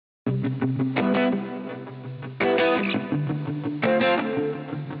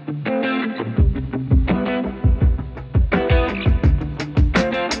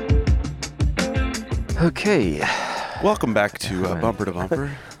Okay. Welcome back to Bumper to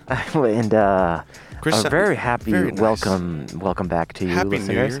Bumper. And Chris, a very happy very nice. welcome back to you, Happy New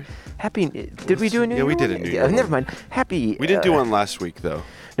listeners. Year. Happy. Did we do a New Year? Yeah, we did a one? New Year Never one. mind. Happy. We didn't do one last week, though.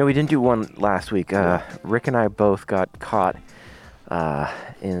 No, we didn't do one last week. Rick and I both got caught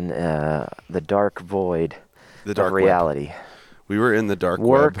in the dark void The dark of web. reality. We were in the dark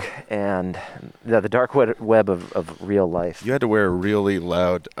Work web. and the dark web of real life. You had to wear a really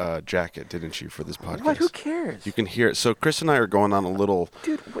loud jacket, didn't you, for this podcast? What? Who cares? You can hear it. So Chris and I are going on a little...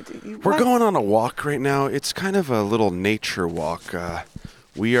 Dude, We're going on a walk right now. It's kind of a little nature walk.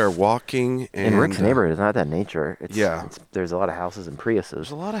 We are walking and... in Rick's neighborhood, it's not that nature. Yeah. There's a lot of houses and There's Priuses.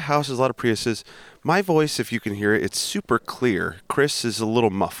 a lot of houses, a lot of Priuses. My voice, if you can hear it, it's super clear. Chris is a little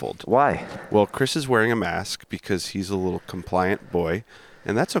muffled. Why? Well, Chris is wearing a mask because he's a little compliant boy,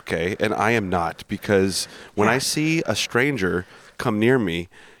 and that's okay. And I am not, because when I see a stranger come near me,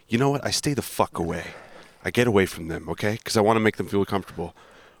 you know what? I stay the fuck away. I get away from them, okay? Because I want to make them feel comfortable.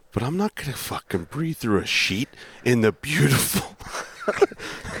 But I'm not going to fucking breathe through a sheet in the beautiful...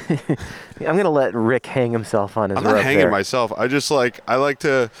 I'm going to let Rick hang himself on his I'm not roof hanging there. myself. I like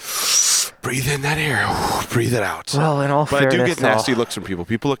to breathe in that air, breathe it out. Well, in all But fairness, I do get though, nasty looks from people.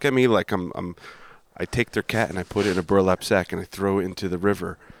 People look at me like I take their cat and I put it in a burlap sack and I throw it into the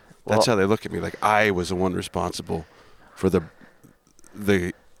river. That's Well- how they look at me. Like I was the one responsible for the.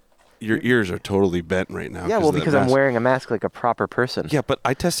 Your ears are totally bent right now. Yeah, well, of that because I'm mask. wearing a mask like a proper person. Yeah, but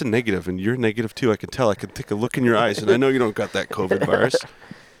I tested negative and you're negative too. I can tell. I can take a look in your eyes and I know you don't got that COVID virus.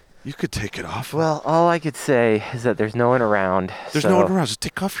 You could take it off. Well, all I could say is that there's no one around. There's so- no one around. Just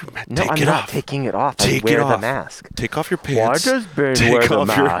take off your mask. No, take I'm it not off. taking it off. Take I wear it the off. mask. Take off your Why pants. does Ben Take wear the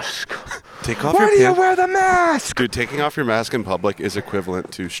off your- mask? Take off Why your do you pants. wear the mask? Dude, taking off your mask in public is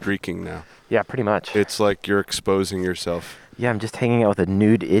equivalent to streaking now. Yeah, pretty much. It's like you're exposing yourself. Yeah, I'm just hanging out with a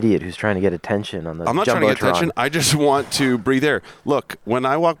nude idiot who's trying to get attention on the I'm not trying to get Jumbotron. attention. I just want to breathe air. Look, when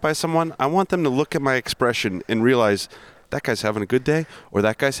I walk by someone, I want them to look at my expression and realize that guy's having a good day or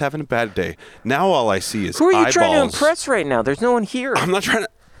that guy's having a bad day. Now all I see is Who are you eyeballs. trying to impress right now? There's no one here. I'm not trying to...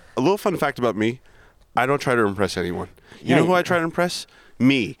 A little fun fact about me, I don't try to impress anyone. You Yeah, know who I try to impress?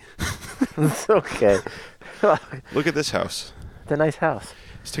 Me. It's okay. Look at this house. It's a nice house.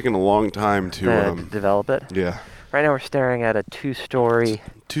 It's taken a long time to... Develop it. Yeah. Right now we're staring at a two-story.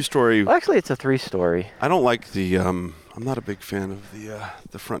 Two-story... Well, actually, it's a three-story. I don't like the... I'm not a big fan of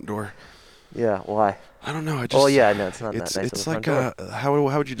the front door. Yeah, why? I don't know. I just... Oh, yeah, no, it's not It's that nice it's of a like front door.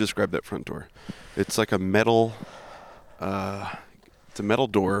 how would you describe that front door? It's like a metal it's a metal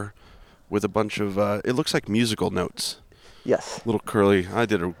door with a bunch of it looks like musical notes. Yes. Little curly. I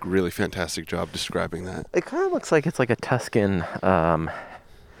did a really fantastic job describing that. It kind of looks like it's like a Tuscan,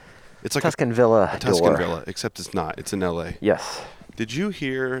 It's like Tuscan villa a Tuscan door. villa, except it's not. It's in LA. Yes. Did you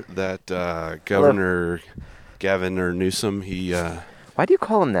hear that Governor Gavin Newsom, Why do you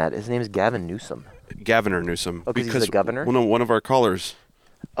call him that? His name is Gavin Newsom. Governor Newsom Oh, 'cause he's the governor? Well, no, one of our callers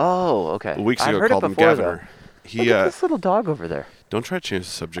Oh, okay. weeks I've ago heard called it him before, Governor. Though. Look at this little dog over there. Don't try to change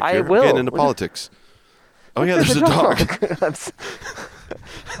the subject I here. will. We're getting into Look at- politics. Oh, yeah, there's a dog.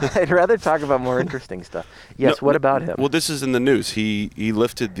 I'd rather talk about more interesting stuff. Yes, what about him? Well, this is in the news. He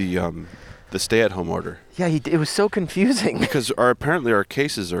lifted the stay-at-home order Yeah, it was so confusing. because apparently our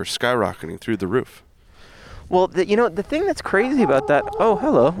cases are skyrocketing through the roof. Well, the thing that's crazy about that... Oh,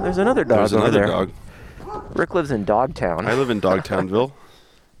 hello. There's another dog There's over another there. dog. Rick lives in Dogtown. I live in Dogtownville.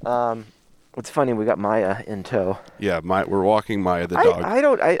 It's funny, we got Maya in tow. Yeah, we're walking Maya the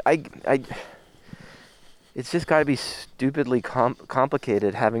dog. It's just got to be stupidly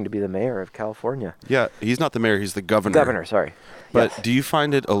complicated having to be the mayor of California. Yeah, he's not the mayor. He's the governor. Governor, sorry. But Yes. do you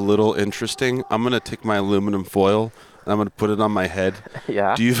find it a little interesting? I'm going to take my aluminum foil and I'm going to put it on my head.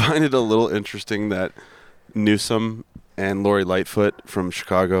 Yeah. Do you find it a little interesting that Newsom and Lori Lightfoot from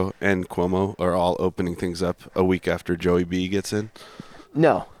Chicago and Cuomo are all opening things up a week after Joey B gets in?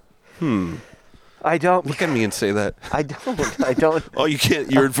 No. I don't. Look at me and say that. I don't. Oh, you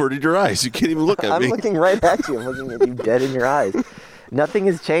can't. You're averted your eyes. You can't even look at I'm me. looking right at you. I'm looking at you dead in your eyes. Nothing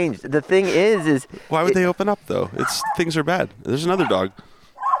has changed. The thing is Why would they open up, though? Things are bad. There's another dog.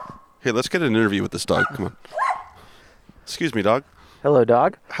 Hey, let's get an interview with this dog. Come on. Excuse me, dog. Hello,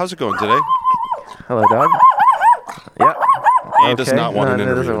 dog. How's it going today? Hello, dog. Yep. He does Okay. not want No, an he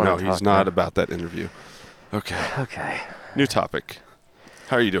doesn't interview. wanna No, he's talk, not no. about that interview. Okay. Okay. New topic.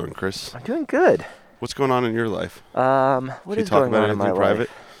 How are you doing, Chris? I'm doing good. What's going on in your life? What Can you is talk going about on in my anything private? life?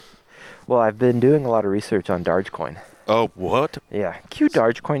 Well, I've been doing a lot of research on Dogecoin. Oh, what? Yeah. Cue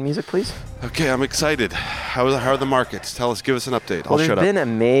Dogecoin music, please. Okay, I'm excited. How are the markets? Give us an update. Well, I'll there's shut up. been a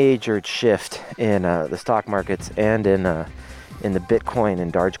major shift in the stock markets and in in the Bitcoin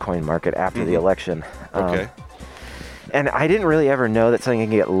and Dogecoin market after the election. Okay. And I didn't really ever know that something can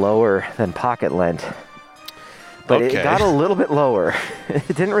get lower than Pocket Lent. But it got a little bit lower. It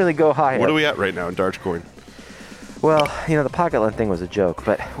didn't really go higher. What are we at right now in Dogecoin? Well, the Pocket Lent thing was a joke,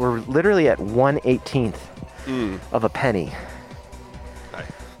 but we're literally at 1/18th of a penny.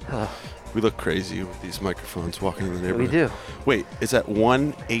 We look crazy with these microphones walking in the neighborhood. We do. Wait, is that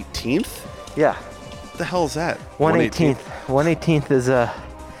 1/18th? Yeah. What the hell is that? 1/18th. 1/18th is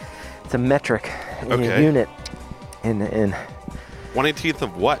it's a metric, Okay. a unit in 1/18th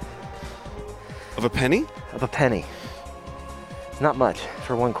of what? Of a penny? of a penny. Not much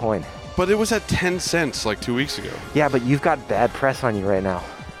for one coin. But it was at 10 cents like 2 weeks ago. Yeah, but you've got bad press on you right now.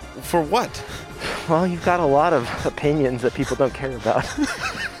 For what? Well, you've got a lot of opinions that people don't care about.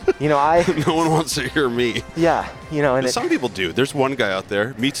 No one wants to hear me. Yeah, and Some people do. There's one guy out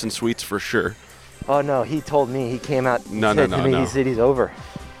there, Meats and Sweets for sure. Oh no, he told me, he came out and No, said no, to me, no. he said he's over.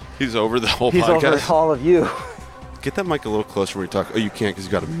 He's over the whole He's podcast. over all of you. Get that mic a little closer when you talk. Oh, you can't because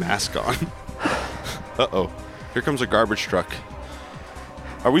you got a mask on. Uh-oh. Here comes a garbage truck.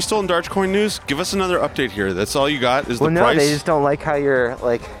 Are we still in Dogecoin news? Give us another update here. That's all you got is the Well, no, price? they just don't like how you're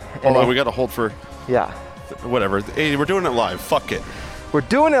like. Hold on, we got to hold for Yeah, whatever. Hey, we're doing it live. Fuck it. we're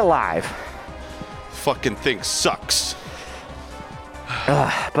doing it live. Fucking thing sucks.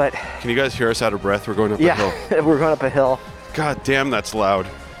 But Can you guys hear us out of breath? We're going up a hill. yeah, we're going up a hill. God damn, that's loud.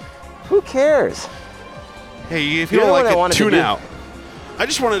 Who cares? Hey, if you You're don't the one like that it, wanted to tune do- out. I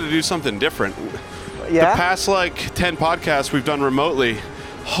just wanted to do something different. Yeah. The past 10 podcasts we've done remotely.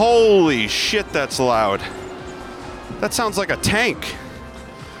 Holy shit, that's loud. That sounds like a tank.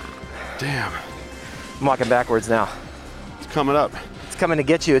 Damn. I'm walking backwards now. It's coming up. It's coming to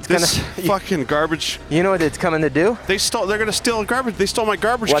get you. It's This gonna. fucking garbage. You know what it's coming to do? They're gonna steal garbage. They stole my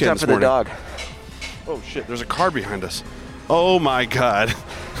garbage Watch can out this for the morning. dog. Oh shit, there's a car behind us. Oh my god.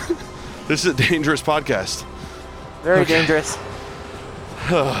 This is a dangerous podcast. Very dangerous.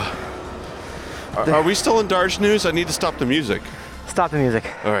 Are we still in Darge news? I need to stop the music. Stop the music.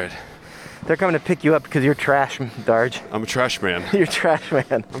 All right. They're coming to pick you up because you're trash, Darge. I'm a trash man. You're trash,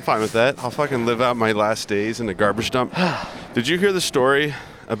 man. I'm fine with that. I'll fucking live out my last days in a garbage dump. Did you hear the story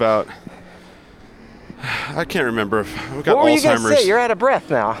about... I can't remember if we got What were you Alzheimer's. gonna say? You're out of breath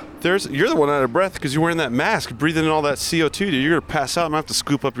now. You're the one out of breath because you're wearing that mask, breathing in all that CO2, dude. You're gonna pass out. I'm gonna have to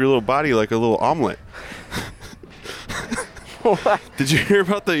scoop up your little body like a little omelet. What? Did you hear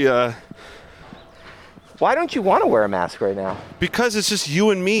about the... Why don't you want to wear a mask right now? Because it's just you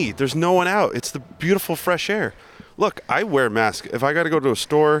and me. There's no one out. It's the beautiful fresh air. Look, I wear a mask. If I got to go to a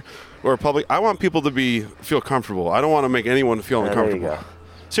store or a public, I want people to feel comfortable. I don't want to make anyone feel Yeah, there you uncomfortable. go.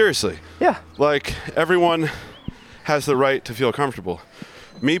 Seriously. Yeah. Like, everyone has the right to feel comfortable.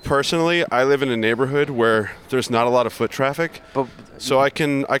 Me personally, I live in a neighborhood where there's not a lot of foot traffic, But so I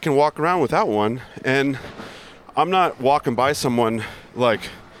can walk around without one, and I'm not walking by someone like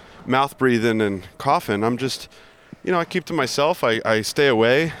mouth breathing and coughing. I'm just, I keep to myself. I stay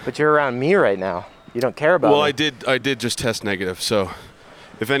away. but you're around me right now. You don't care about Well, me. I did just test negative, so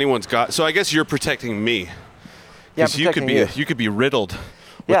if anyone's so I guess you're protecting me. Yeah, 'Cause you could be riddled with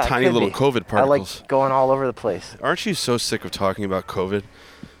Yeah, it tiny could little be. COVID I like particles. going all over the place. Aren't you so sick of talking about COVID?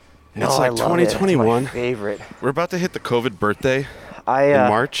 No, It's I like love it. It's 2021. my favorite. We're about to hit the COVID birthday I in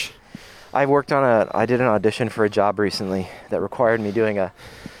March. I did an audition for a job recently that required me doing a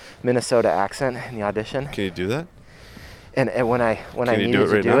Minnesota accent in the audition. Can you do that? And when I you needed do it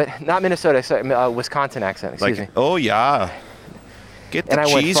to right do now? it, not Minnesota, sorry, Wisconsin accent. Excuse me. Oh yeah. Get the And I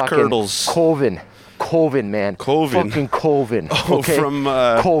went cheese fucking curdles. Colvin, man. Colvin. Fucking Colvin. Oh, okay? from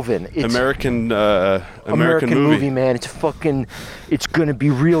Colvin. It's American movie, man. It's gonna be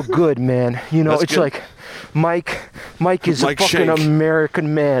real good, man. That's it's good. like Mike is Mike a fucking Shank.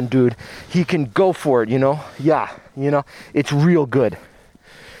 American man, dude. He can go for it, Yeah, it's real good.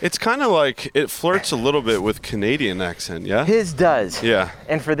 It's kind of like it flirts a little bit with Canadian accent, yeah? His does. Yeah.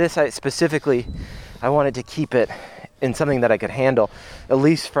 And for this, I wanted to keep it in something that I could handle, at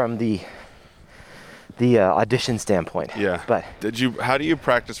least from the audition standpoint. Yeah. But How do you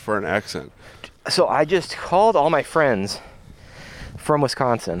practice for an accent? so I just called all my friends from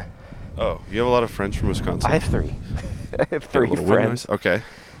Wisconsin. Oh, you have a lot of friends from Wisconsin. I have three. I have Got a three little wind friends. noise? Okay.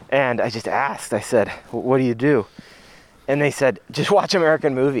 And I just asked, I said, what do you do? And they said, just watch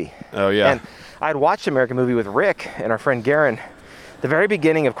American Movie. Oh yeah. And I'd watched American Movie with Rick and our friend Garen. The very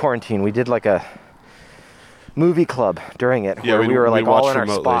beginning of quarantine, we did like a movie club during it, Yeah, where we were like all watched in our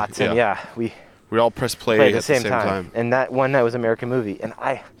remotely, spots. And yeah. we We all pressed play played at the same time. And that one night was American Movie. And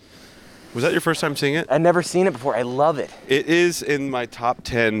Was that your first time seeing it? I'd never seen it before. I love it. It is in my top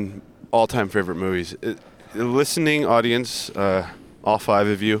 10 all-time favorite movies. listening audience, all 5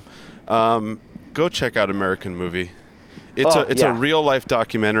 of you, go check out American Movie. It's a real life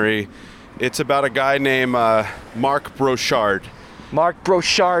documentary. It's about a guy named Mark Brochard. Mark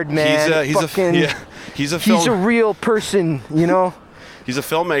Brochard, man. He's a real person, you know. He's a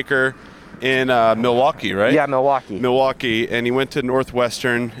filmmaker in Milwaukee, right? Yeah, Milwaukee, and he went to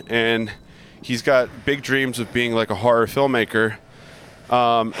Northwestern, and he's got big dreams of being like a horror filmmaker.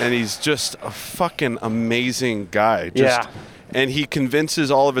 And he's just a fucking amazing guy. And he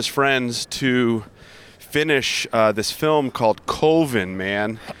convinces all of his friends to finish this film called Coven,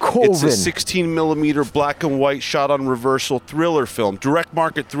 man. It's a 16 millimeter black and white shot on reversal thriller film, direct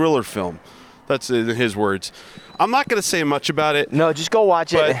market thriller film. That's in his words. I'm not going to say much about it. No, just go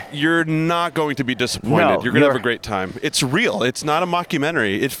watch it. But you're not going to be disappointed. No, you're going to have a great time. It's real. It's not a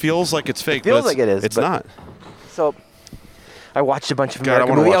mockumentary. It feels like it's fake. It feels like it is. It's not. So I watched a bunch of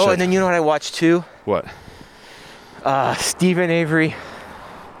American movies. Oh, and then you know what I watched too? What? Stephen Avery,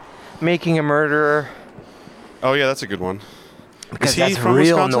 Making a Murderer. Oh, yeah, that's a good one. Because that's real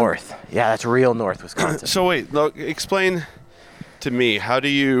Wisconsin? north. Yeah, that's real north Wisconsin. So wait, look, explain to me, how do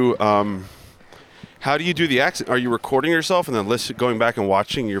you do the accent? Are you recording yourself and then going back and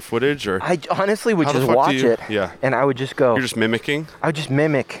watching your footage, or? I honestly would just watch it. Yeah. And I would just go. You're just mimicking? I would just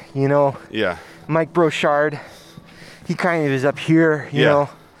mimic, you know. Yeah. Mike Brochard, he kind of is up here, you know.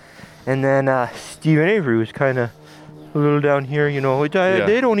 And then Stephen Avery was kind of a little down here, you know.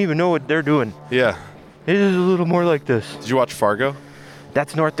 They don't even know what they're doing. Yeah. It is a little more like this. Did you watch Fargo?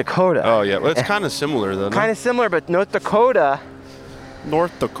 That's North Dakota. Oh, yeah. Well, it's kind of similar, though. Kind of similar, but North Dakota,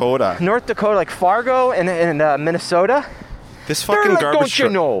 like Fargo and Minnesota. This fucking like, garbage don't truck.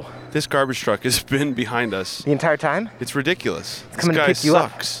 You know? This garbage truck has been behind us the entire time. It's ridiculous. It's coming this guy to pick you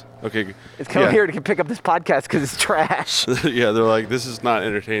sucks. Up. Okay. It's coming here to pick up this podcast because it's trash. Yeah, they're like, this is not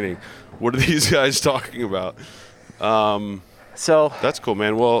entertaining. What are these guys talking about? So that's cool,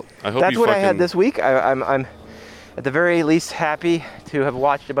 man. Well, I hope that's what I had this week. I'm at the very least happy to have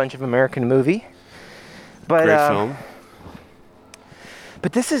watched a bunch of American movie. But great film.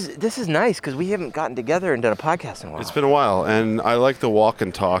 But this is nice because we haven't gotten together and done a podcast in a while. It's been a while, and I like the walk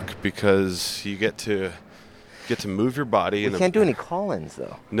and talk because you get to move your body. We can't do any call-ins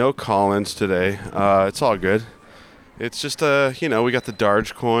though. No call-ins today. It's all good. It's just we got the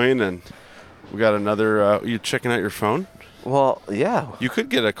Darge coin, and we got another. You checking out your phone? Well, yeah. You could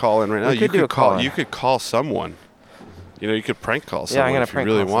get a call in right now. You could do a call. You could call someone. You could prank call someone I'm gonna if you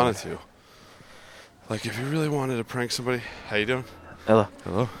really wanted to. Like if you really wanted to prank somebody. How you doing? Hello.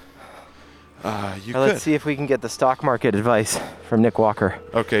 Hello. You could. Let's see if we can get the stock market advice from Nick Walker.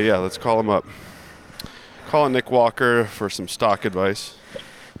 Okay, yeah, let's call him up. Calling Nick Walker for some stock advice.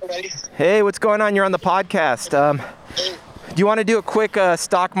 Hey, what's going on? You're on the podcast. Do you want to do a quick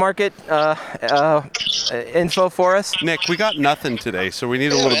stock market info for us? Nick, we got nothing today, so we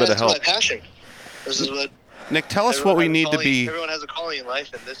need a little bit of help. That's my passion. This is what. Nick, tell us what we need to be. Everyone has a calling in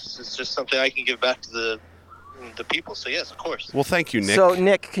life, and this is just something I can give back to the people. So yes, of course. Well, thank you, Nick. So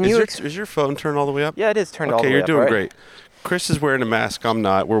Nick, can you? Is your phone turned all the way up? Yeah, it is turned all the way up. Okay, you're doing great. Chris is wearing a mask. I'm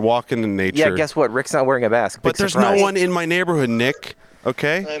not. We're walking in nature. Yeah, guess what? Rick's not wearing a mask. But there's no one in my neighborhood, Nick.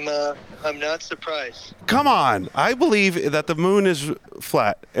 Okay. I'm not surprised. Come on. I believe that the moon is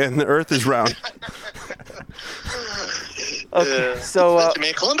flat and the earth is round. Okay, so listen,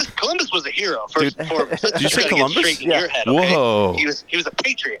 man, Columbus was a hero. First and foremost. Did you say Columbus? Yeah. Your head, okay? Whoa. He was a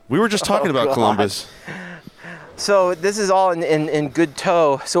patriot. We were just talking about God. Columbus. So this is all in good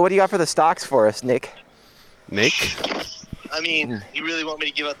tow. So what do you got for the stocks for us, Nick? Nick? I mean, you really want me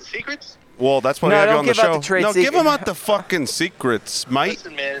to give out the secrets? Well, that's why I have you on the show. Give them out the fucking secrets, mate.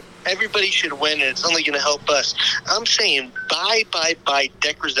 Listen, man, everybody should win, and it's only going to help us. I'm saying buy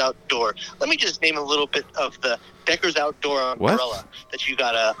Deckers Outdoor. Let me just name a little bit of the Deckers Outdoor umbrella that you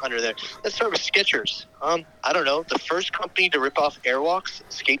got under there. Let's start with Skechers. I don't know, the first company to rip off Airwalk's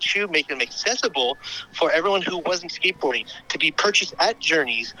skate shoe, making them accessible for everyone who wasn't skateboarding, to be purchased at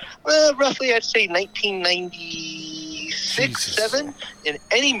Journeys, roughly I'd say 1996, 7 in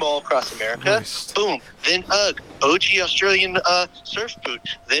any mall across America. Christ. Boom. Then UGG, OG Australian surf boot.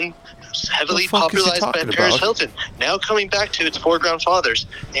 Then heavily popularized by Paris Hilton. Now coming back to its foreground fathers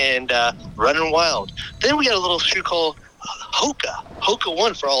and Running Wild. Then we got a little shoe called Hoka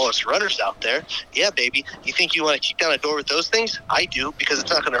 1 for all us runners out there. Yeah, baby. You think you want to kick down a door with those things? I do, because it's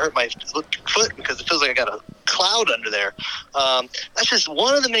not going to hurt my foot, because it feels like I got a cloud under there. That's just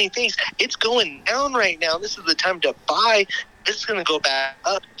one of the many things. It's going down right now. This is the time to buy. It's going to go back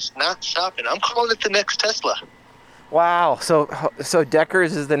up. It's not stopping. I'm calling it the next Tesla. Wow. So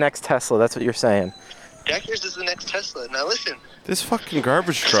Deckers is the next Tesla. That's what you're saying. Deckers is the next Tesla. Now listen. This fucking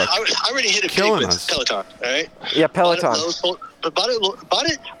garbage truck. I already hit a killing big us. Peloton. All right. Yeah, Peloton. Bought it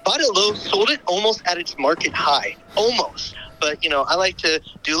low, sold it almost at its market high, almost. But I like to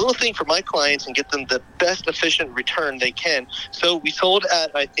do a little thing for my clients and get them the best efficient return they can. So we sold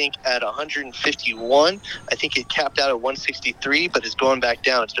at 151. I think it capped out at 163, but it's going back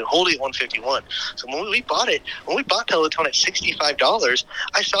down. It's been holding at 151. So when we bought Peloton at $65,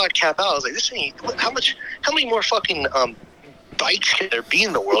 I saw it cap out. I was like, this thing, how many more fucking bikes can there be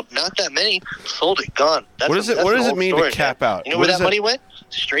in the world? Not that many. Sold it, gone. What does it mean to cap out? You know where that money went?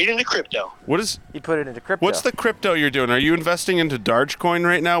 Straight into crypto. You put it into crypto. What's the crypto you're doing? Are you investing into Dogecoin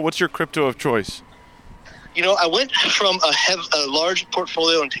right now? What's your crypto of choice? I went from a large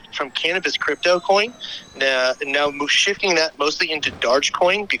portfolio from cannabis crypto coin, now shifting that mostly into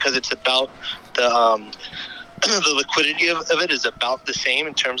Dogecoin because it's about the liquidity of it is about the same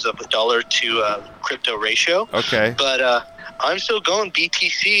in terms of dollar to crypto ratio. Okay. But I'm still going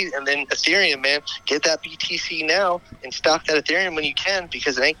BTC and then Ethereum, man. Get that BTC now and stock that Ethereum when you can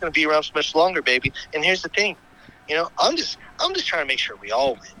because it ain't going to be around for much longer, baby. And here's the thing, I'm just trying to make sure we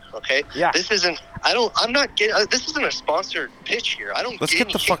all win. Okay. Yeah. This isn't a sponsored pitch here. Let's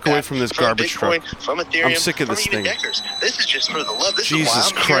get the fuck away from this garbage truck. From Ethereum. I'm sick of this thing. Deckers. This is just for the love.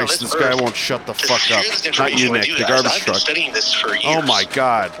 Jesus Christ, this guy won't shut the fuck up. Not you, Nick. The garbage truck. I've been studying this for years. Oh my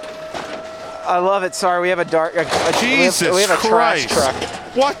God. I love it. Sorry, we have a Jesus we have a Christ. trash truck.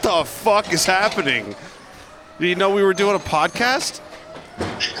 What the fuck is happening? Did you know we were doing a podcast?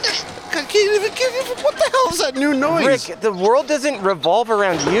 What the hell is that new noise? Rick, the world doesn't revolve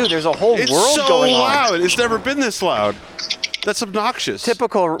around you. There's a whole world going on. It's so loud. It's never been this loud. That's obnoxious.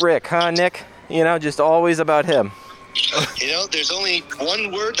 Typical Rick, huh, Nick? Just always about him. There's only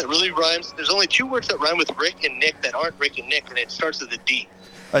one word that really rhymes. There's only two words that rhyme with Rick and Nick that aren't Rick and Nick, and it starts with a D.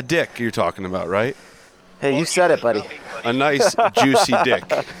 A dick you're talking about, right? Hey, you said it, buddy. A nice, juicy dick.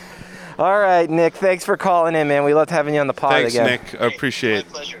 All right, Nick. Thanks for calling in, man. We loved having you on the pod again. Thanks, Nick. I appreciate it.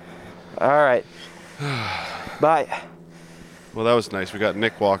 My pleasure. All right. Bye. Well, that was nice. We got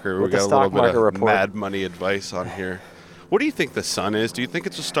Nick Walker. With we got a little bit of report. mad money advice on here. What do you think the sun is? Do you think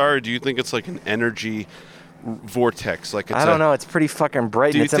it's a star, or do you think it's like an energy vortex? Like I don't know. It's pretty fucking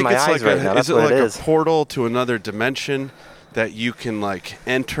bright, and it's in my eyes right now. That's what it is. Is it like a portal to another dimension that you can like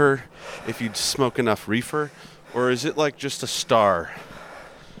enter if you smoke enough reefer, or is it like just a star?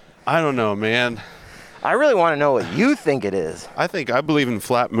 I don't know, man. I really want to know what you think it is. I believe in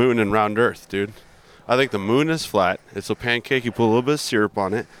flat moon and round earth, dude. I think the moon is flat. It's a pancake. You put a little bit of syrup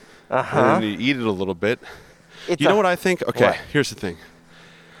on it, and then you eat it a little bit. You know what I think? Okay, what? Here's the thing.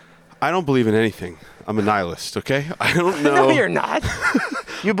 I don't believe in anything. I'm a nihilist, okay? I don't know. No, you're not.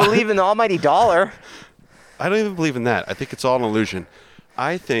 You believe in the almighty dollar. I don't even believe in that. I think it's all an illusion.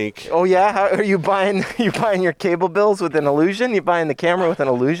 I think... Oh, yeah? How are you buying your cable bills with an illusion? You buying the camera with an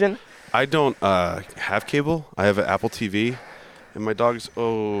illusion? I don't have cable. I have an Apple TV. And my dog's...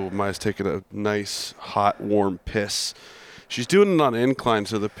 Oh, Maya's taking a nice, hot, warm piss. She's doing it on an incline,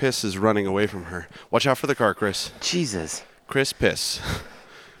 so the piss is running away from her. Watch out for the car, Chris. Jesus. Chris Piss.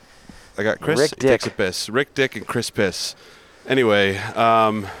 I got Chris. Rick He Dick. takes a piss. Rick Dick and Chris Piss. Anyway,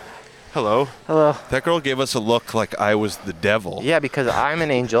 hello. Hello. That girl gave us a look like I was the devil. Yeah, because I'm an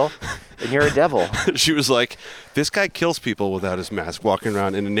angel and you're a devil. She was like, this guy kills people without his mask walking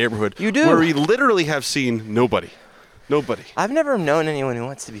around in a neighborhood You do. where we literally have seen nobody. Nobody. I've never known anyone who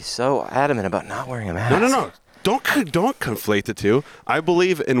wants to be so adamant about not wearing a mask. No. Don't conflate the two. I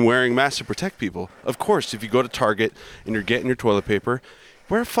believe in wearing masks to protect people. Of course, if you go to Target and you're getting your toilet paper,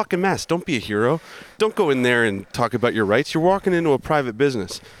 wear a fucking mask. Don't be a hero. Don't go in there and talk about your rights. You're walking into a private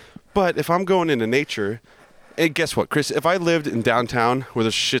business. But if I'm going into nature, and guess what, Chris? If I lived in downtown where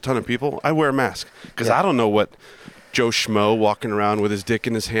there's a shit ton of people, I wear a mask. Because I don't know what Joe Schmo walking around with his dick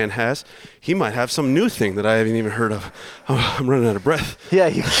in his hand has. He might have some new thing that I haven't even heard of. I'm running out of breath. Yeah,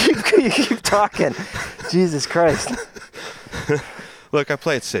 you keep talking. Jesus Christ. Look, I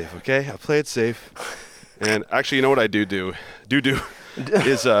play it safe, okay? I play it safe. And actually, you know what I do is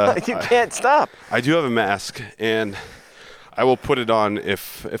You can't stop. I do have a mask, and I will put it on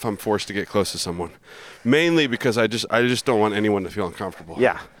if I'm forced to get close to someone. Mainly because I just don't want anyone to feel uncomfortable.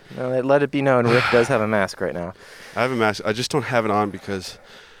 Yeah. No, let it be known, Rick does have a mask right now. I have a mask. I just don't have it on because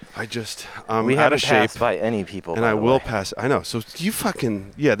I'm we out haven't of shape. passed by any people. And by I the will way. pass. I know. So you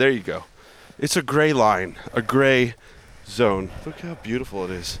fucking, yeah, there you go. It's a gray line, a gray zone. Look how beautiful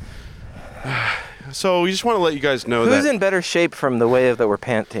it is. So we just want to let you guys know Who's that in better shape from the way that we're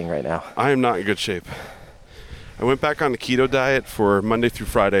panting right now? I am not in good shape. I went back on the keto diet for Monday through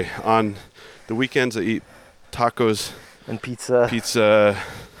Friday. On the weekends, I eat tacos, And pizza.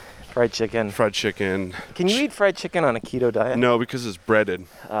 Fried chicken. Fried chicken. Can you eat fried chicken on a keto diet? No, because it's breaded.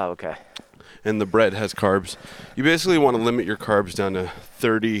 Oh, okay. And the bread has carbs. You basically want to limit your carbs down to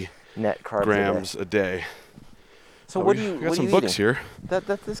 30 net carbs grams a day. So what do you? We got some books here.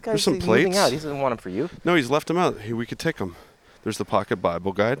 This guy's some moving plates. out. He doesn't want them for you. No, he's left them out. We could take them. There's the Pocket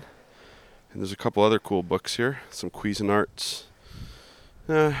Bible Guide. And there's a couple other cool books here. Some Cuisinarts.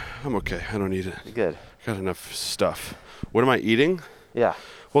 I'm okay. I don't need it. Good. Got enough stuff. What am I eating? Yeah.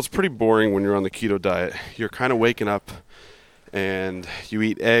 Well, it's pretty boring when you're on the keto diet. You're kind of waking up and you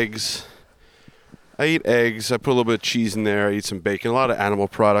eat eggs. I eat eggs. I put a little bit of cheese in there. I eat some bacon. A lot of animal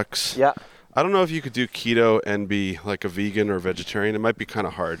products. Yeah. I don't know if you could do keto and be like a vegan or a vegetarian. It might be kind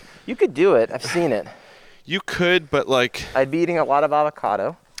of hard. You could do it. I've seen it. You could, but like... I'd be eating a lot of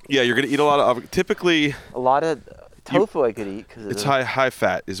avocado. Yeah, you're going to eat a lot of... Typically... A lot of tofu I could eat. Cause it's high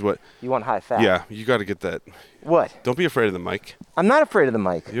fat is what... You want high fat? Yeah, you got to get that. What? Don't be afraid of the mic. I'm not afraid of the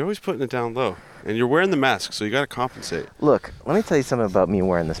mic. You're always putting it down low. And you're wearing the mask, so you got to compensate. Look, let me tell you something about me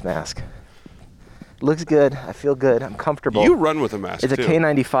wearing this mask. Looks good. I feel good. I'm comfortable. You run with a mask, It's a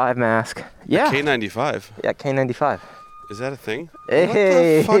K95 mask. Yeah. A K95? Yeah, K95. Is that a thing?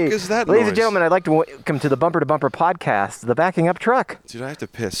 Hey, what the fuck is that Ladies noise? and gentlemen, I'd like to welcome to the Bumper to Bumper podcast, the backing up truck. Dude, I have to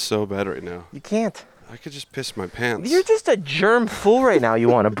piss so bad right now. You can't. I could just piss my pants. You're just a germ fool right now. You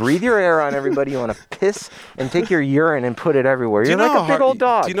want to breathe your air on everybody. You want to piss and take your urine and put it everywhere. You're like a big old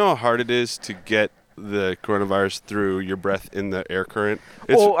dog. Do you know how hard it is to get the coronavirus through your breath in the air current?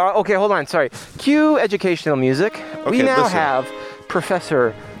 Okay, hold on. Sorry. Cue educational music. We now have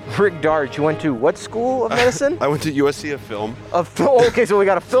Professor Rick Darch. You went to what school of medicine? I went to USC of film. Okay, so we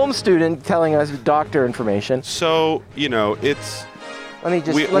got a film student telling us doctor information. So, it's... Let me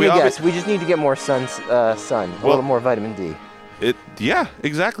guess. We just need to get more sun, a little more vitamin D. Yeah,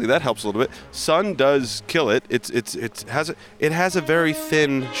 exactly. That helps a little bit. Sun does kill it. It has a very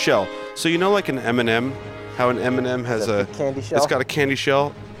thin shell. So like an M&M, how an M&M has a candy shell. It's got a candy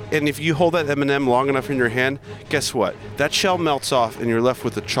shell, and if you hold that M&M long enough in your hand, guess what? That shell melts off, and you're left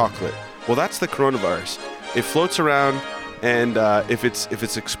with the chocolate. Well, that's the coronavirus. It floats around, and if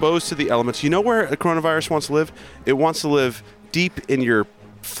it's exposed to the elements, you know where a coronavirus wants to live? It wants to live deep in your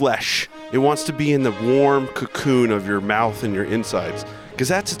flesh. It wants to be in the warm cocoon of your mouth and your insides, because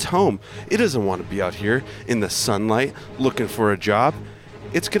that's its home. It doesn't want to be out here in the sunlight looking for a job.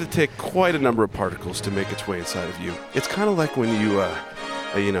 It's going to take quite a number of particles to make its way inside of you. It's kind of like when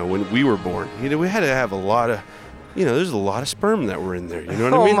when we were born. We had to have a lot of, there's a lot of sperm that were in there. You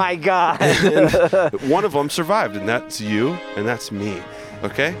know what I mean? Oh my God. And one of them survived, and that's you, and that's me.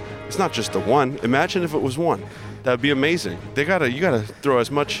 Okay? It's not just the one. Imagine if it was one. That'd be amazing. You gotta throw as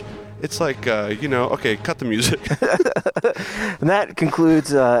much. It's like, okay, cut the music. And that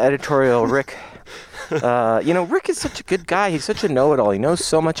concludes editorial Rick. Rick is such a good guy. He's such a know-it-all. He knows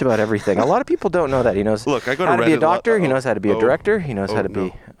so much about everything. A lot of people don't know that. He knows Look, I go to how to be a Reddit doctor. He knows how to be a director. He knows how to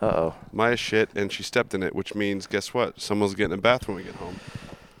be... Uh-oh. Maya shit, and she stepped in it, which means, guess what? Someone's getting a bath when we get home.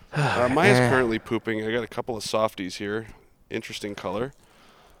 Maya's currently pooping. I got a couple of softies here. Interesting color.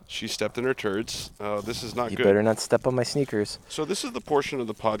 She stepped in her turds. This is not good. You better not step on my sneakers. So this is the portion of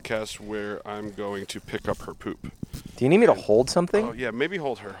the podcast where I'm going to pick up her poop. Do you need me to hold something? Oh, yeah, maybe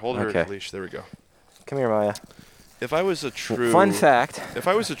hold her. Hold her in the leash. There we go. Come here, Maya. If I was a true... Fun fact. If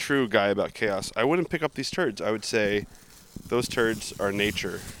I was a true guy about chaos, I wouldn't pick up these turds. I would say those turds are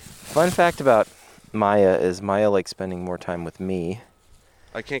nature. Fun fact about Maya is Maya likes spending more time with me.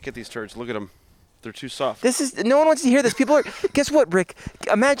 I can't get these turds. Look at them. They're too soft. No one wants to hear this. People are... Guess what, Rick?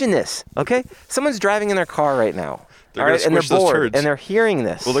 Imagine this, okay? Someone's driving in their car right now. They're going to squish they're bored, those turds. and they're hearing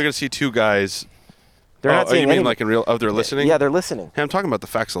this. Well, they're going to see two guys... They're not seeing you mean like in real... Oh, they're listening? Yeah, they're listening. Hey, I'm talking about the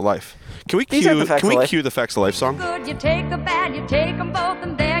facts of life. Can we cue the facts of life song? Good, you take a bad, you take them both,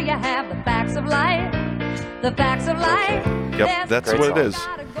 and there you have the facts of life. The facts of life. Yep, that's what it is.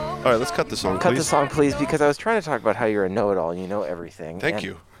 All right, let's cut the song, please. Cut the song, please, because I was trying to talk about how you're a know-it-all and you know everything. Thank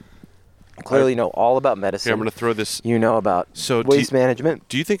you. Clearly know all about medicine. Here, I'm going to throw this. You know about waste management.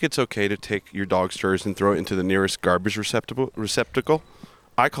 Do you think it's okay to take your dog's turds and throw it into the nearest garbage receptacle?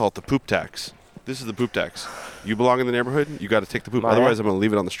 I call it the poop tax. This is the poop tax. You belong in the neighborhood, you got to take the poop. Maya? Otherwise, I'm going to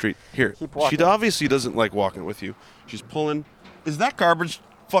leave it on the street. Here. Keep walking. She obviously doesn't like walking with you. She's pulling. Is that garbage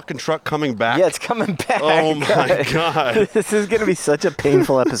fucking truck coming back? Yeah, it's coming back. Oh, my God. This is going to be such a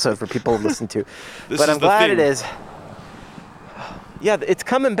painful episode for people to listen to. But I'm glad it is. Yeah, it's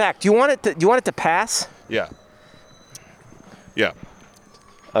coming back. Do you want it to pass? Yeah. Yeah.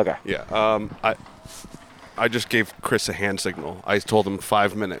 Okay. Yeah. I just gave Chris a hand signal. I told him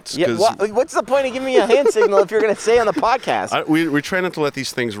 5 minutes. Yeah, what's the point of giving me a hand signal if you're going to say on the podcast? We try not to let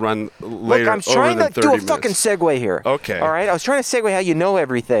these things run later. Look, I'm trying to do a fucking segue here. Okay. All right? I was trying to segue how you know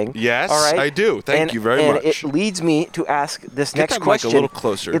everything. Yes, all right? I do. Thank you very much. And it leads me to ask this next question. Mic a little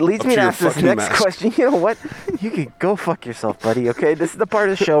closer. It leads me to ask this next question. You know what? You can go fuck yourself, buddy, okay? This is the part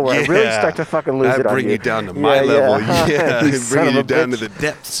of the show where I really start to fucking lose it on you. I bring you down to my level. Yeah, bring you down to the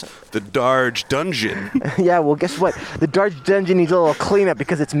depths. The Darge Dungeon. Yeah, well, guess what? The Darge Dungeon needs a little cleanup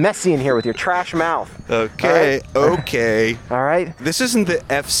because it's messy in here with your trash mouth. Okay, okay. All right? This isn't the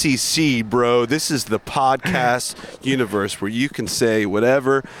FCC, bro. This is the podcast universe where you can say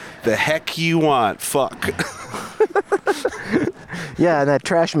whatever the heck you want. Fuck. Yeah, and that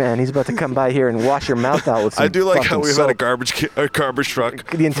trash man, he's about to come by here and wash your mouth out with some I do like how we've soap. had a garbage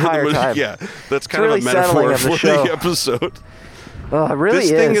truck the entire time. Yeah, that's kind really of a metaphor for show. the episode. Oh, it really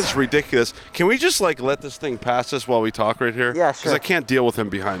This is. thing is ridiculous. Can we just let this thing pass us while we talk right here? Yeah, sure. Because I can't deal with him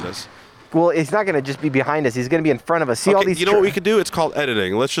behind us. Well, he's not going to just be behind us. He's going to be in front of us. See all these. You know what we could do? It's called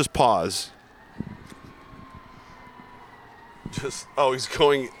editing. Let's just pause. He's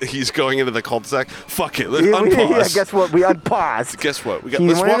going into the cul-de-sac. Fuck it. Let's unpause. Yeah, guess what? We unpaused. Guess what? He's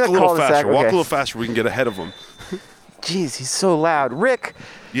Let's walk a little faster. okay. Walk a little faster. We can get ahead of him. Jeez, he's so loud. Rick,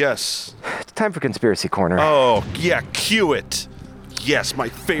 Yes. it's time for Conspiracy Corner. Oh, yeah. Cue it. Yes, my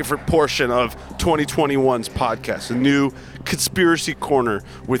favorite portion of 2021's podcast, a new Conspiracy Corner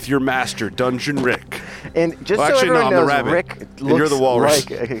with your master, Dungeon Rick. And just Well, so actually, no, everyone I'm the knows, rabbit, Rick and you're looks the walrus.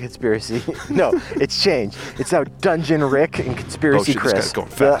 like a conspiracy. No, it's changed. It's now Dungeon Rick and Conspiracy Oh, shit, Chris. this guy's going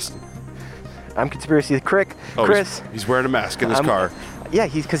fast. I'm Conspiracy Chris. Oh, Chris. he's wearing a mask in his car. Yeah,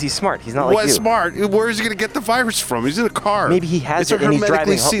 because he's smart. He's not like What you. smart? Where is he going to get the virus from? He's in a car. Maybe he has it's it and he's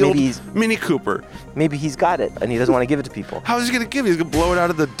driving hermetically home. sealed Mini Cooper. Maybe he's got it and he doesn't want to give it to people. How is he going to give it? He's going to blow it out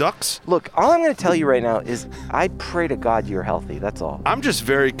of the ducts? Look, all I'm going to tell you right now is I pray to God you're healthy. That's all. I'm just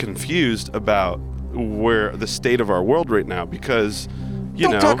very confused about where the state of our world right now because,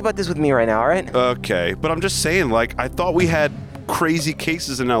 Don't talk about this with me right now, all right? Okay, but I'm just saying, I thought we had crazy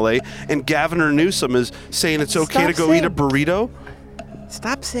cases in LA, and Governor Newsom is saying it's okay to go eat a burrito.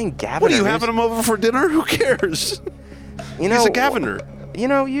 Stop saying Gavin. What are you having him over for dinner? Who cares? He's a governor.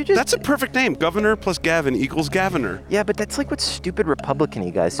 You just. That's a perfect name. Governor plus Gavin equals governor. Yeah, but that's like what stupid Republican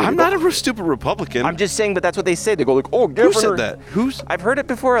you guys do. I'm not a stupid Republican. I'm just saying, but that's what they say. They go oh, governor. Who said that? I've heard it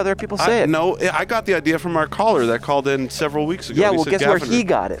before. Other people say it. No, I got the idea from our caller that called in several weeks ago. Yeah, He well, said guess governor. where he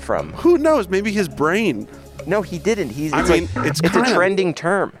got it from? Who knows? Maybe his brain. No, he didn't. It's it's a kinda- trending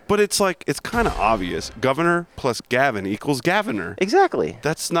term. But it's kind of obvious. Governor plus Gavin equals governor. Exactly.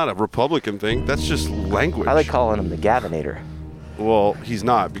 That's not a Republican thing. That's just language. I like calling him the Gavinator. Well, he's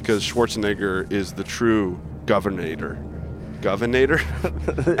not because Schwarzenegger is the true governator. Governator?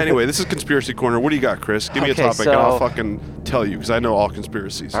 Anyway, this is Conspiracy Corner. What do you got, Chris? Give me a topic and I'll fucking tell you because I know all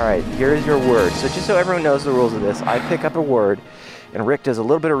conspiracies. All right, here's your word. So just so everyone knows the rules of this, I pick up a word and Rick does a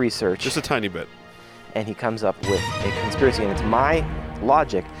little bit of research. Just a tiny bit. And he comes up with a conspiracy. And it's my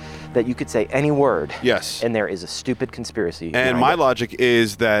logic that you could say any word. Yes. And there is a stupid conspiracy. And my logic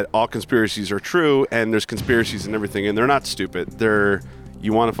is that all conspiracies are true and there's conspiracies and everything, and they're not stupid.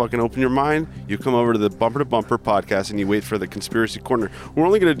 You want to fucking open your mind, you come over to the Bumper to Bumper podcast and you wait for the Conspiracy Corner. We're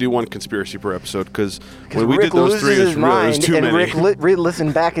only going to do one conspiracy per episode because when we Rick did those three, it was too and many. Rick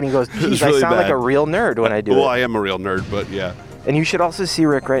listened back and he goes, geez, really I sound like bad. a real nerd when I do it. Well, I am a real nerd, but yeah. And you should also see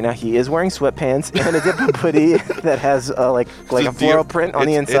Rick right now. He is wearing sweatpants and a Dipper hoodie that has like a floral print on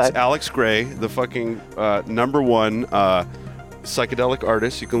the inside. It's Alex Gray, the fucking number one psychedelic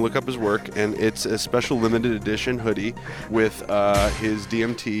artist. You can look up his work, and it's a special limited edition hoodie with his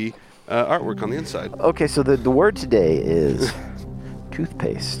DMT artwork on the inside. Okay, so the word today is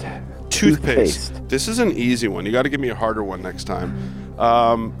toothpaste. Toothpaste. This is an easy one. You got to give me a harder one next time.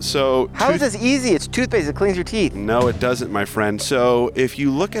 How is this easy? It's toothpaste. It cleans your teeth. No, it doesn't, my friend. So if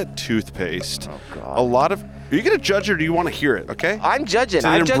you look at toothpaste, a lot of... Are you going to judge it or do you want to hear it, okay? I'm judging. So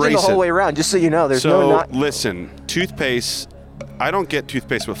I'm judging the whole way around, just so you know. Listen, toothpaste, I don't get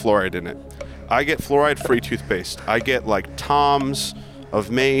toothpaste with fluoride in it. I get fluoride-free toothpaste. I get like Tom's of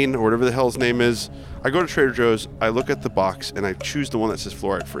Maine or whatever the hell his name is. I go to Trader Joe's, I look at the box, and I choose the one that says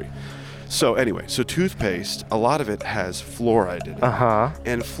fluoride-free. So anyway, toothpaste, a lot of it has fluoride in it.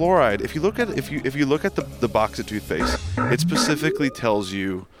 And fluoride, if you look at the box of toothpaste, it specifically tells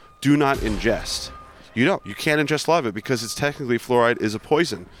you do not ingest. You can't ingest a lot of it because it's technically fluoride is a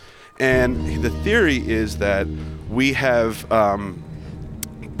poison. And the theory is that we have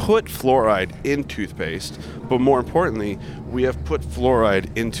put fluoride in toothpaste, but more importantly, we have put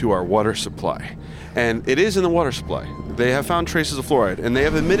fluoride into our water supply. And it is in the water supply. They have found traces of fluoride, and they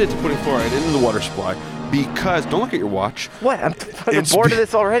have admitted to putting fluoride into the water supply, Because, don't look at your watch. What? I'm bored of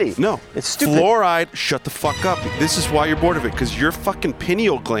this already. No. It's stupid. Fluoride, shut the fuck up. This is why you're bored of it, because your fucking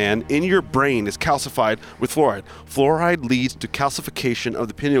pineal gland in your brain is calcified with fluoride. Fluoride leads to calcification of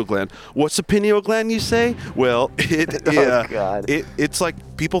the pineal gland. What's the pineal gland, you say? Well, it's like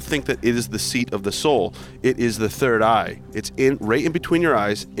people think that it is the seat of the soul. It is the third eye. It's right in between your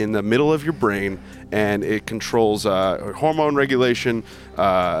eyes, in the middle of your brain, and it controls hormone regulation,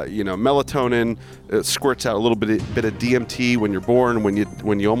 melatonin. It squirts out a little bit of DMT when you're born,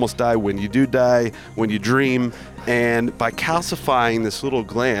 when you almost die, when you do die, when you dream. And by calcifying this little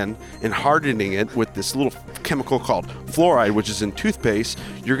gland and hardening it with this little chemical called fluoride, which is in toothpaste,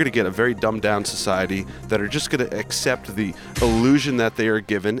 you're going to get a very dumbed down society that are just going to accept the illusion that they are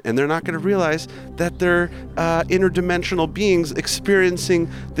given, and they're not going to realize that they're interdimensional beings experiencing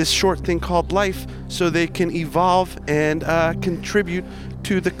this short thing called life, so they can evolve and contribute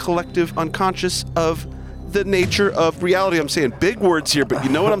to the collective unconscious of the nature of reality. I'm saying big words here, but you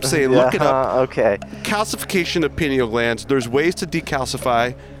know what I'm saying. Look it up. Okay. Calcification of pineal glands. There's ways to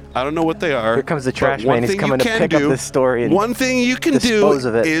decalcify. I don't know what they are. Here comes the trash man. He's coming to pick up this story and one thing you can do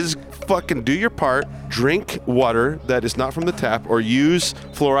is fucking do your part. Drink water that is not from the tap, or use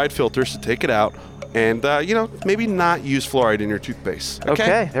fluoride filters to take it out. And, maybe not use fluoride in your toothpaste.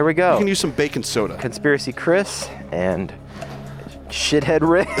 Okay, there we go. You can use some baking soda. Conspiracy Chris and Shithead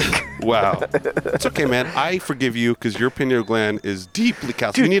Rick. Wow. It's okay, man. I forgive you because your pineal gland is deeply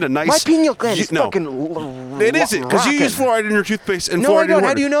calcified. Dude, you need a nice... my pineal gland is fucking It isn't, because you use fluoride in your toothpaste and fluoride in your water.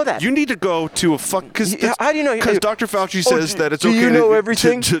 How do you know that? You need to go to a fuck... How do you know? Because Dr. Fauci says that it's okay to... Do you know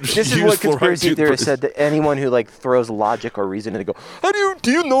everything? To this is what conspiracy theorists said, that anyone who throws logic or reason and they go,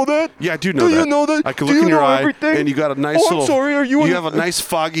 do you know that? Yeah, I do know that. Do you know that? I can look in your eye and you got a nice little... I'm sorry, you have a nice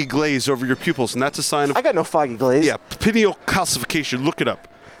foggy glaze over your pupils, and that's a sign of... I got no foggy glaze. Yeah, pineal calcification. Look it up.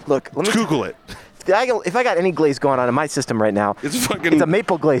 Look, let me Google it. If I got any glaze going on in my system right now, it's a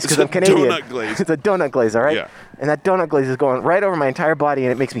maple glaze because I'm Canadian. Donut glaze. It's a donut glaze, all right? Yeah. And that donut glaze is going right over my entire body,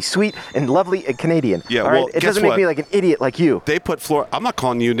 and it makes me sweet and lovely and Canadian. Yeah, all right? It doesn't make me like an idiot like you. They put fluoride. I'm not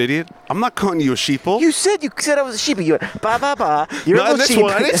calling you an idiot. I'm not calling you a sheeple. You said I was a sheepy. You went, ba ba ba. You're a little sheep.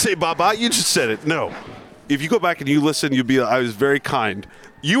 One, I didn't say ba ba. You just said it. No. If you go back and you listen, you'll be. I was very kind.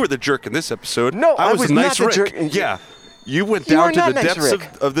 You were the jerk in this episode. No, I was a nice not the Rick. jerk. Yeah. You went down to the nice,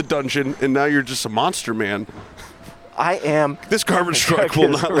 depths of the dungeon, and now you're just a monster, man. I am. This garbage truck will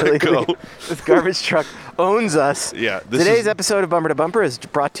not let go. This garbage truck owns us. Yeah. Today's episode of Bumper to Bumper is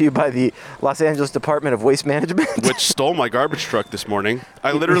brought to you by the Los Angeles Department of Waste Management, which stole my garbage truck this morning.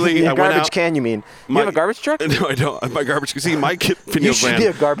 I literally I went out. Garbage can, you mean? You have a garbage truck? No, I don't. My garbage. See, my pineal gland. You should be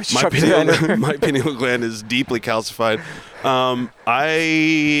a garbage truck designer. My pineal gland is deeply calcified.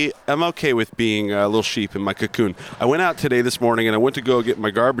 I am okay with being a little sheep in my cocoon. I went out this morning, and I went to go get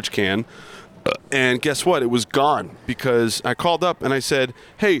my garbage can, and guess what? It was gone, because I called up and I said,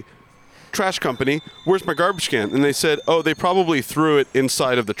 "Hey, trash company, where's my garbage can?" And they said, "Oh, they probably threw it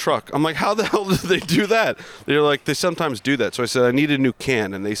inside of the truck." I'm like, "How the hell did they do that?" They're like, "They sometimes do that." So I said, "I need a new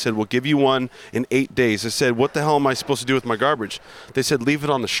can." And they said, "We'll give you one in 8 days." I said, "What the hell am I supposed to do with my garbage?" They said, "Leave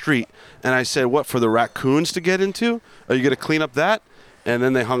it on the street." And I said, "What, for the raccoons to get into? Are you going to clean up that?" And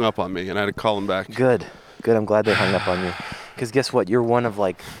then they hung up on me, and I had to call them back. Good. I'm glad they hung up on you. Because guess what? You're one of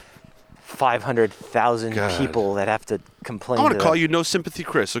 500,000 people that have to complain. I want to call you No Sympathy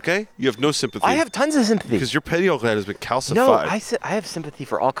Chris, okay? You have no sympathy. I have tons of sympathy. Because your pineal gland has been calcified. No, I have sympathy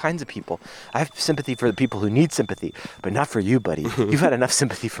for all kinds of people. I have sympathy for the people who need sympathy, but not for you, buddy. You've had enough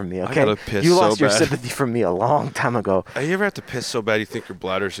sympathy from me, okay? I gotta piss you lost so your bad. sympathy from me a long time ago. You ever have to piss so bad you think your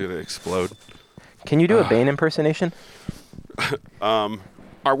bladder's going to explode? Can you do a Bane impersonation?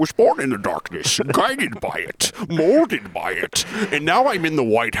 I was born in the darkness, guided by it, molded by it, and now I'm in the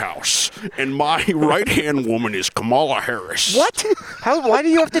White House, and my right-hand woman is Kamala Harris. What? Why do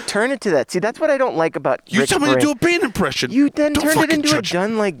you have to turn it to that? See, that's what I don't like about You Rick tell me Brain. to do a Bane impression. You then Don't turned it fucking into judge. a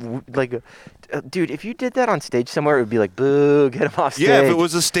done dude, if you did that on stage somewhere, it would be like, boo, get him off stage. Yeah, if it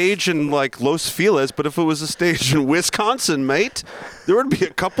was a stage in Los Feliz, but if it was a stage in Wisconsin, mate, there would be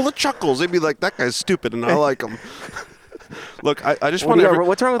a couple of chuckles. They'd be like, "That guy's stupid," and I like him. Look, I just want to...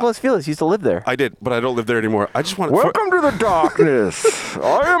 What's wrong with Los Feliz? You used to live there. I did, but I don't live there anymore. I just want... Welcome to the darkness.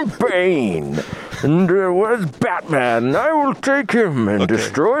 I am Bane. And where's Batman? I will take him and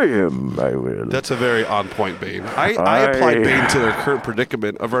destroy him. I will. That's a very on-point Bane. I applied Bane to their current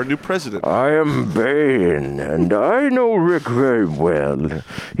predicament of our new president. I am Bane, and I know Rick very well.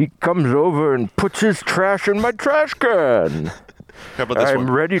 He comes over and puts his trash in my trash can. How about this one?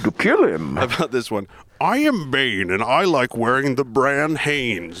 I'm ready to kill him. How about this one? I am Bane, and I like wearing the brand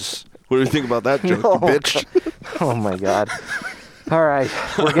Hanes. What do you think about that joke, you bitch? Oh, my God. All right.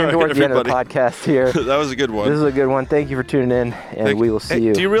 We're getting towards the end of the podcast here. That was a good one. This is a good one. Thank you for tuning in, and we will see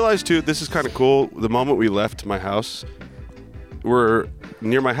you. Do you realize, too, this is kind of cool? The moment we left my house, we're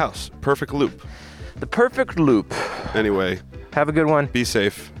near my house. Perfect loop. The perfect loop. Anyway. Have a good one. Be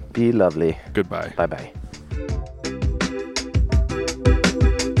safe. Be lovely. Goodbye. Bye-bye.